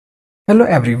Hello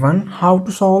everyone, how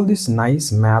to solve this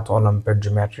nice math Olympiad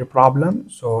geometry problem.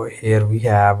 So here we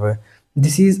have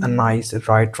this is a nice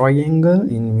right triangle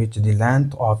in which the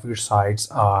length of its sides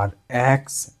are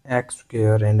x, x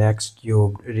square and x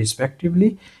cubed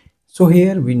respectively. So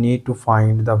here we need to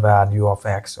find the value of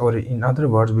x, or in other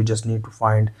words we just need to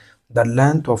find the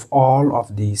length of all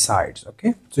of these sides.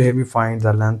 Okay, so here we find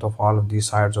the length of all of these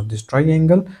sides of this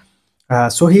triangle.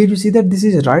 So here you see that this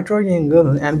is a right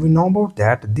triangle, and we know about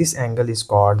that this angle is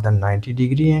called the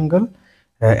 90-degree angle,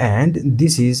 and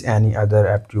this is any other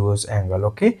obtuse angle.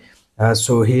 Okay,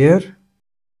 so here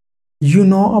you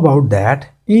know about that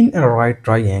in a right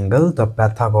triangle the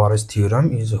Pythagoras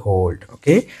theorem is hold.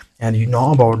 Okay, and you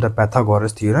know about the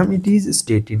Pythagoras theorem. It is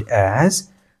stated as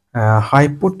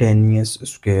hypotenuse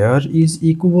square is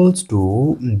equals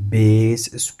to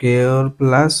base square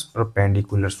plus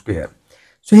perpendicular square.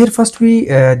 So here first we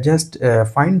just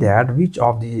find that which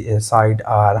of the side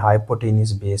are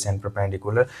hypotenuse, base and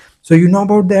perpendicular. So you know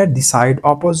about that the side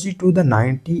opposite to the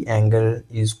 90 angle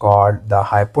is called the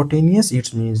hypotenuse.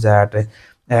 It means that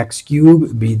x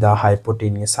cube be the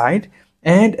hypotenuse side,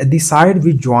 and the side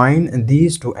we join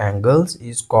these two angles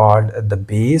is called the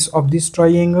base of this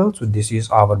triangle. So this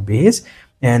is our base,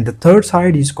 and the third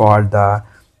side is called the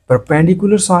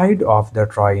perpendicular side of the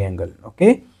triangle.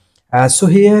 Okay, so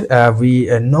here we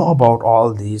know about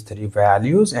all these three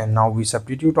values, and now we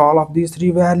substitute all of these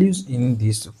three values in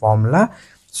this formula.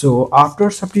 So after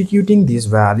substituting these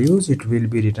values, it will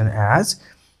be written as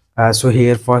so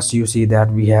here first you see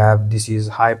that we have this is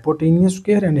hypotenuse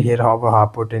square, and here our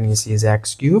hypotenuse is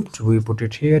x cubed. We put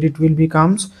it here, it will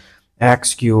becomes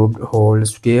x cubed whole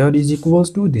square is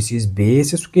equals to this is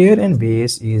base square, and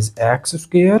base is x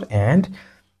square, and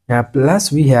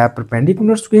plus we have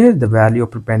perpendicular square. The value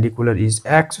of perpendicular is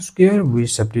x square. We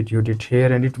substitute it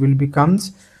here and it will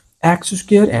becomes x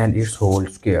square and its whole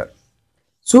square.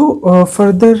 So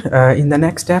further in the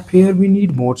next step here we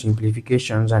need more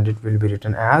simplifications, and it will be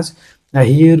written as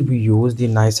here we use the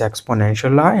nice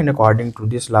exponential law, and according to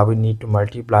this law we need to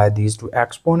multiply these two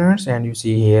exponents, and you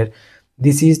see here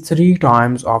this is 3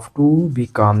 times of 2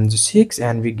 becomes 6,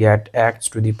 and we get x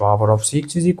to the power of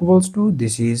 6 is equals to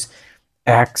this is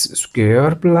x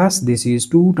square plus this is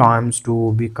 2 times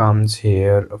 2 becomes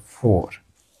here 4.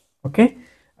 Okay,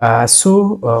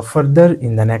 further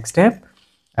in the next step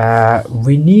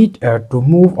we need to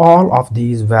move all of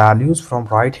these values from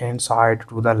right hand side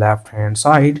to the left hand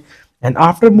side, and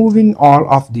after moving all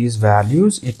of these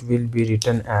values it will be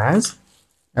written as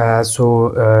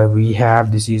we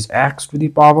have this is x to the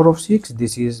power of 6,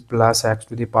 this is plus x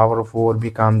to the power of 4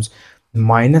 becomes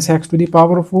minus x to the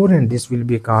power of 4, and this will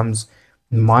becomes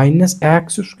minus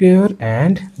x square,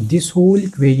 and this whole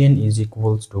equation is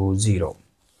equals to 0.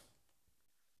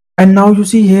 And now you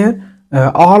see here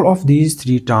all of these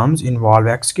three terms involve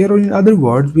x square, or in other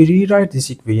words we rewrite this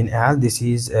equation as this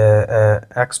is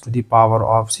x to the power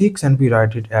of 6, and we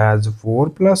write it as 4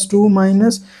 plus 2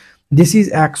 minus this is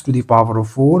x to the power of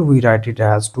 4, we write it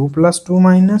as 2 plus 2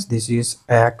 minus this is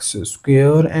x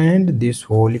square, and this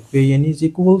whole equation is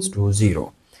equals to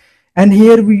 0. And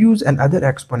here we use another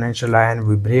exponential line.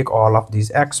 We break all of these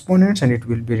exponents, and it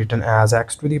will be written as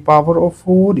x to the power of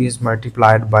 4 is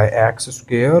multiplied by x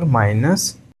square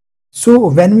minus. So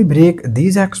when we break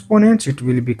these exponents, it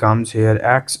will becomes here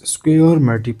x square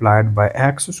multiplied by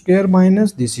x square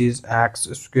minus this is x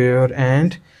square,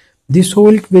 and this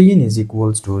whole equation is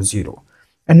equals to 0.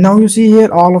 And now you see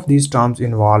here all of these terms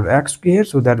involve x square,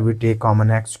 so that we take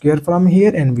common x square from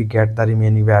here and we get the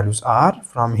remaining values are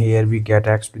from here we get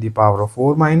x to the power of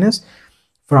 4 minus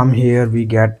from here we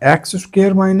get x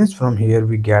square minus from here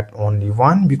we get only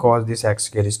 1 because this x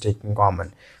square is taking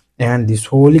common, and this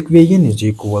whole equation is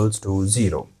equals to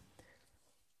 0.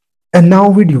 And now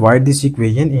we divide this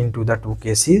equation into the two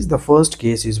cases. The first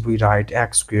case is we write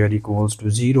x square equals to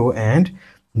 0, and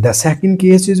the second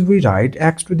case is we write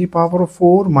x to the power of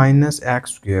 4 minus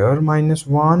x square minus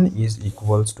 1 is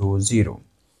equals to 0.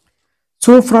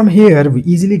 So from here we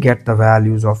easily get the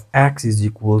values of x is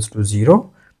equals to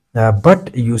 0.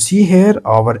 But you see here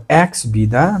our x be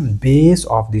the base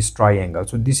of this triangle.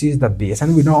 So this is the base,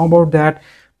 and we know about that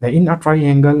in a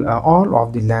triangle all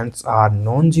of the lengths are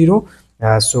non-zero.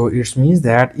 So it means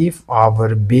that if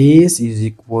our base is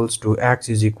equals to x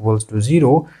is equals to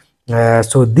 0,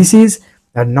 so this is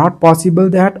not possible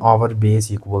that our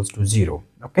base equals to 0.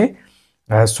 Okay,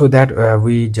 so that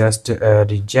we just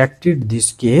rejected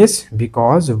this case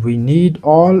because we need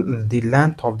all the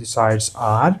length of the sides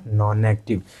are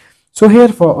non-negative. So here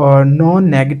for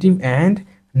non-negative and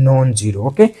non-zero.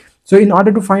 Okay, So in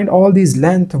order to find all these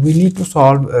length, we need to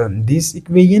solve this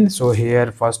equation. So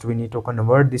here first we need to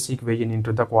convert this equation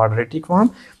into the quadratic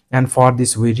form, and for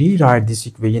this we rewrite this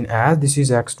equation as this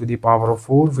is x to the power of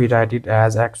 4. We write it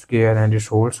as x square and its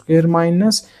whole square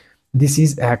minus this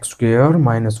is x square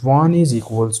minus 1 is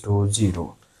equals to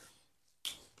 0.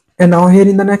 And now here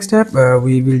in the next step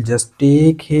we will just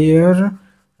take here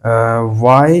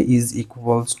y is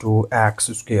equals to x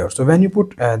square. So when you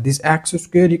put this x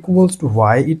square equals to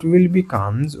y, it will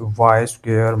becomes y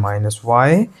square minus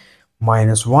y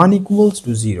minus 1 equals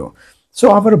to 0.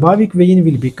 So our above equation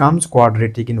will becomes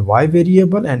quadratic in y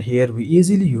variable, and here we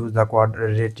easily use the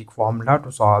quadratic formula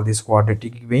to solve this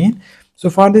quadratic equation. So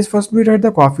for this, first we write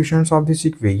the coefficients of this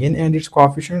equation, and its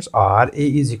coefficients are a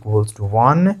is equals to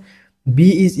 1,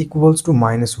 b is equals to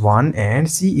minus 1, and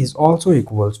c is also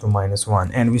equals to minus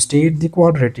 1. And we state the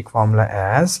quadratic formula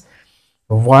as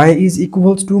y is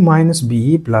equals to minus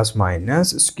b plus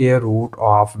minus square root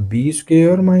of b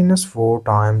square minus 4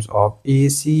 times of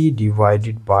ac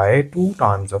divided by 2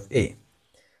 times of a.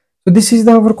 So this is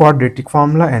our quadratic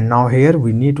formula, and now here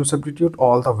we need to substitute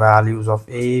all the values of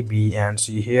a, b and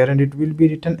c here, and it will be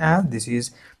written as this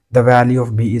is the value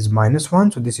of b is minus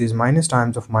 1, so this is minus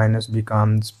times of minus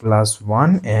becomes plus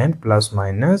 1, and plus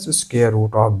minus square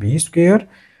root of b square.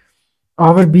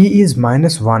 Our b is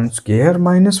minus 1 square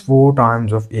minus 4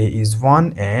 times of a is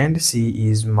 1, and c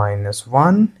is minus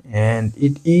 1, and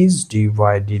it is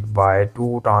divided by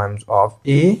 2 times of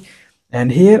a,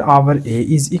 and here our a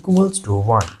is equals to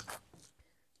 1.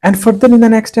 And further in the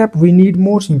next step we need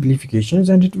more simplifications,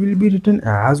 and it will be written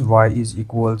as y is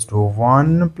equals to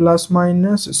 1 plus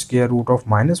minus square root of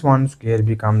minus 1 square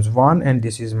becomes 1, and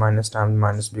this is minus times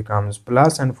minus becomes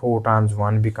plus, and 4 times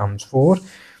 1 becomes 4,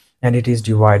 and it is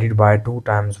divided by 2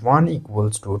 times 1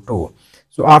 equals to 2.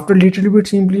 So after little bit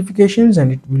simplifications,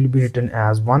 and it will be written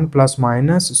as 1 plus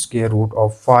minus square root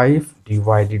of 5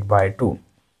 divided by 2.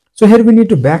 So here we need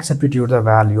to back substitute the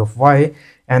value of y,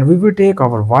 and we will take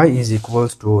our y is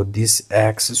equals to this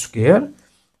x square.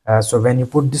 So when you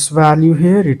put this value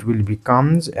here, it will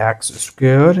becomes x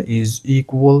square is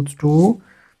equals to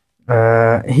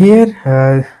here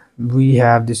we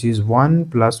have this is 1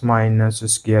 plus minus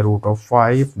square root of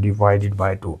 5 divided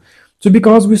by 2. So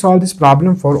because we solve this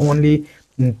problem for only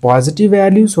positive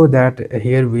value, so that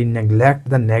here we neglect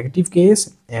the negative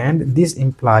case, and this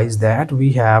implies that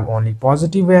we have only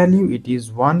positive value. It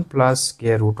is 1 plus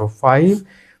square root of 5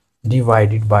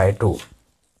 divided by 2.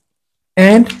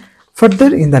 And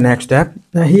further in the next step,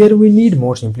 here we need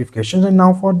more simplifications, and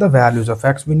now for the values of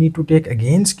x we need to take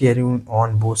again square root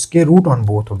on both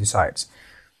of the sides.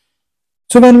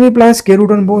 So when we apply square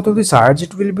root on both of the sides,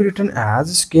 it will be written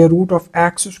as square root of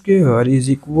x square is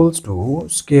equals to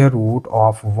square root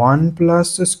of 1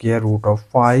 plus square root of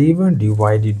 5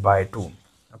 divided by 2.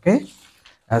 Okay,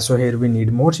 so here we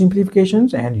need more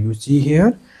simplifications, and you see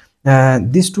here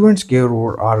these 2 and square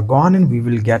root are gone, and we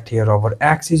will get here our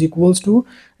x is equals to,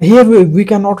 here we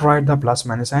cannot write the plus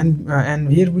minus sign, and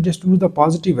here we just use the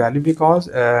positive value because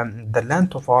the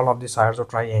length of all of the sides of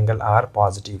triangle are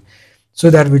positive, so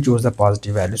that we choose the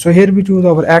positive value. So here we choose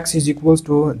our x is equals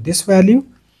to this value,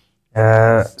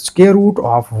 square root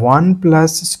of 1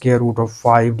 plus square root of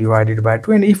 5 divided by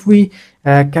 2, and if we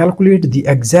calculate the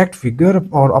exact figure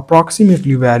or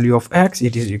approximately value of x,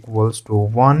 it is equals to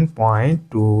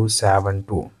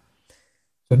 1.272.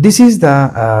 So this is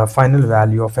the final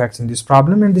value of x in this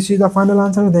problem, and this is the final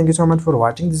answer. Thank you so much for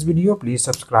watching this video. Please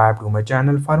subscribe to my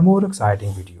channel for more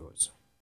exciting videos.